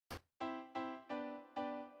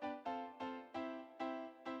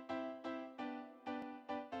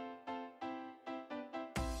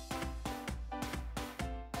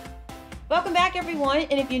Welcome back, everyone,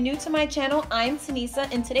 and if you're new to my channel, I'm Tanisa.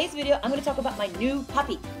 In today's video, I'm going to talk about my new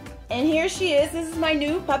puppy. And here she is. This is my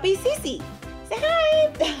new puppy, CeCe. Say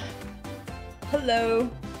hi! Hello.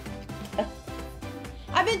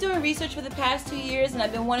 I've been doing research for the past 2 years, and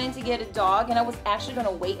I've been wanting to get a dog, and I was actually going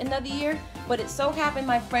to wait another year, but it so happened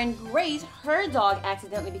my friend Grace, her dog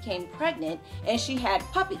accidentally became pregnant, and she had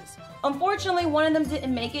puppies. Unfortunately, one of them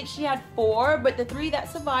didn't make it. She had 4, but the 3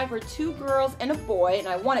 that survived were 2 girls and a boy, and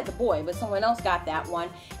I wanted the boy, but someone else got that one,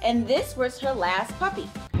 and this was her last puppy.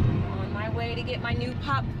 On my way to get my new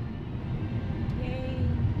pup. Yay.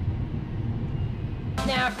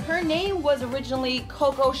 Now, her name was originally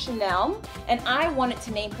Coco Chanel, and I wanted to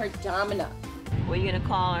name her Domina. What are you gonna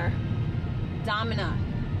call her? Domina.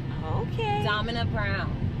 Okay. Domina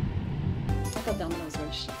Brown. I thought Domina was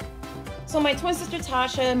very chic. So my twin sister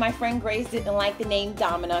Tasha and my friend Grace didn't like the name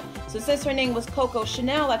Domina. So since her name was Coco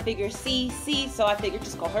Chanel, I figured CeCe, so I figured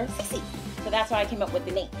just call her CeCe. So that's why I came up with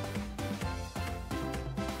the name.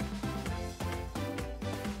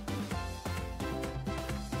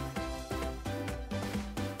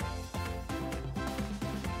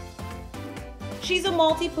 She's a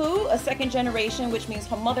Maltipoo, a second generation, which means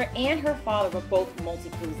her mother and her father were both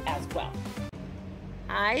Maltipoos as well.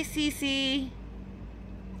 Hi, CeCe.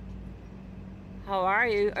 How are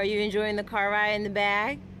you? Are you enjoying the car ride in the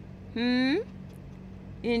bag? You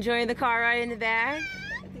enjoying the car ride in the bag?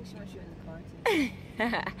 I think she wants you in the car too.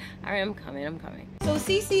 Alright, I'm coming. So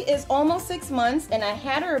CeCe is almost 6 months, and I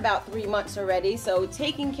had her about 3 months already, so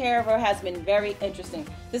taking care of her has been very interesting.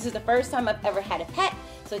 This is the first time I've ever had a pet,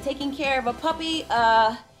 so taking care of a puppy,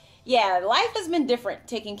 yeah, life has been different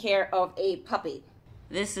taking care of a puppy.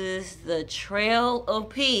 This is the trail of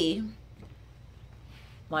pee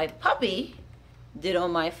my puppy did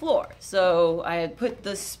on my floor. So I had put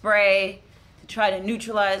the spray to try to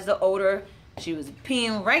neutralize the odor. She was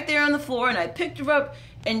peeing right there on the floor, and I picked her up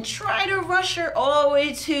and tried to rush her all the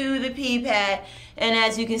way to the pee pad. And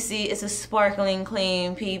as you can see, it's a sparkling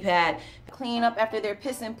clean pee pad. Clean up after their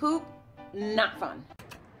piss and poop, not fun.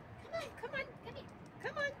 Come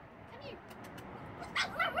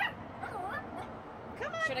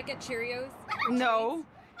on. Should I get Cheerios? No.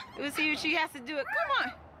 Let's see if she has to do it. Come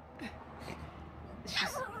on.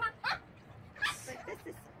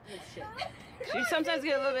 She sometimes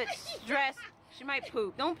get a little bit stressed. She might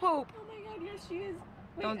poop. Don't poop. Oh my god, yes she is.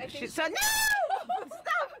 Wait, Don't. I think No! Stop!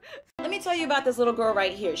 Let me tell you about this little girl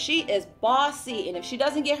right here. She is bossy, and if she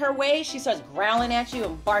doesn't get her way, she starts growling at you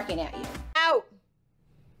and barking at you. Out!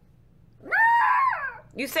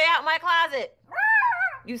 You stay out my closet.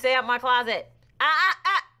 You stay out my closet.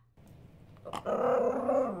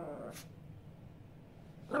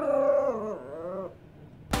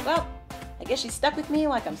 Well, I guess she's stuck with me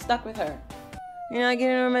like I'm stuck with her. You're not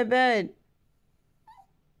getting on my bed.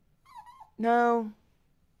 No.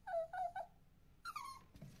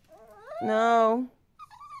 No.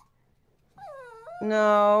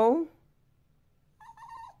 No.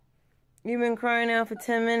 You've been crying out for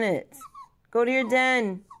 10 minutes. Go to your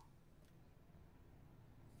den.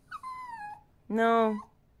 No.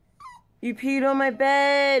 You peed on my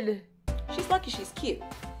bed. She's lucky she's cute.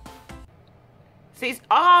 She's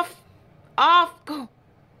off. Off. Go.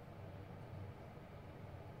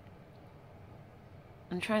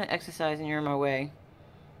 I'm trying to exercise and you're in my way.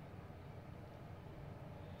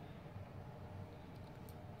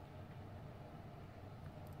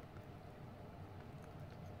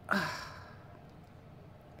 Alright,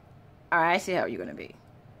 I see how you're gonna be.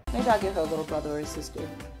 Maybe I'll give her a little brother or a sister.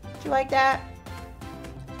 Would you like that?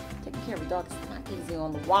 Taking care of a dog is not easy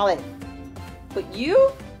on the wallet. But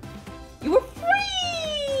you were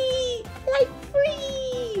free! Like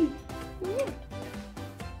free! Looks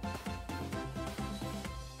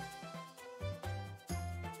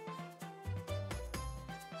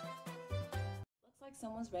like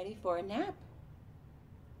someone's ready for a nap.